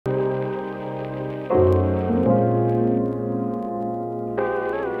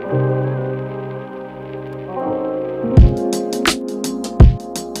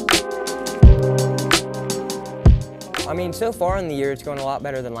mean, so far in the year, it's going a lot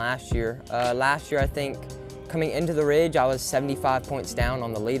better than last year. Last year, I think, coming into the Ridge, I was 75 points down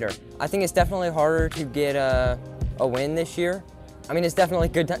on the leader. I think it's definitely harder to get a win this year. I mean, it's definitely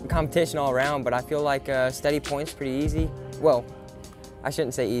good competition all around, but I feel like steady points pretty easy. Well, I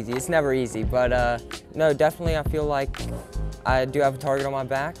shouldn't say easy, it's never easy, but no, definitely I feel like I do have a target on my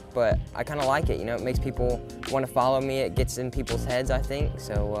back, but I kind of like it, you know, it makes people want to follow me, it gets in people's heads, I think,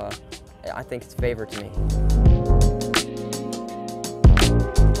 so I think it's a favor to me.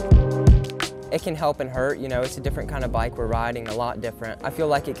 It can help and hurt, you know, it's a different kind of bike we're riding, a lot different. I feel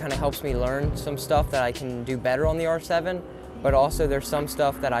like it kind of helps me learn some stuff that I can do better on the R7, but also there's some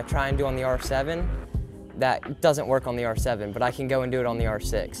stuff that I try and do on the R7 that doesn't work on the R7, but I can go and do it on the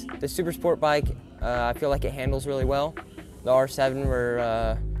R6. The Supersport bike, I feel like it handles really well. The R7,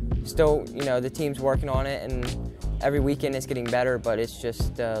 we're still, you know, the team's working on it, and every weekend it's getting better, but it's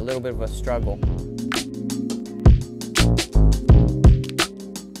just a little bit of a struggle.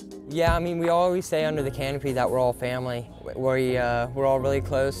 Yeah, I mean, we always say under the canopy that we're all family. We're all really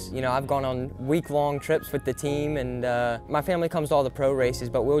close. You know, I've gone on week-long trips with the team, and my family comes to all the pro races,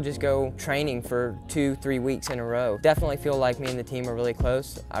 but we'll just go training for 2-3 weeks in a row. Definitely feel like me and the team are really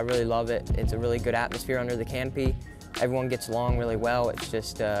close. I really love it. It's a really good atmosphere under the canopy. Everyone gets along really well. It's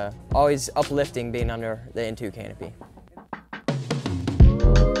just always uplifting being under the N2 canopy.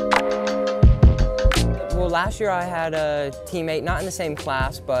 Well, last year I had a teammate, not in the same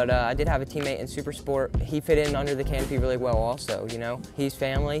class, but I did have a teammate in Supersport. He fit in under the canopy really well also, you know. He's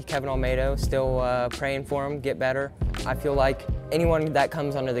family, Kevin Almeida, still praying for him, get better. I feel like anyone that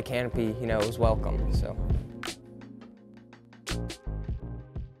comes under the canopy, you know, is welcome, so.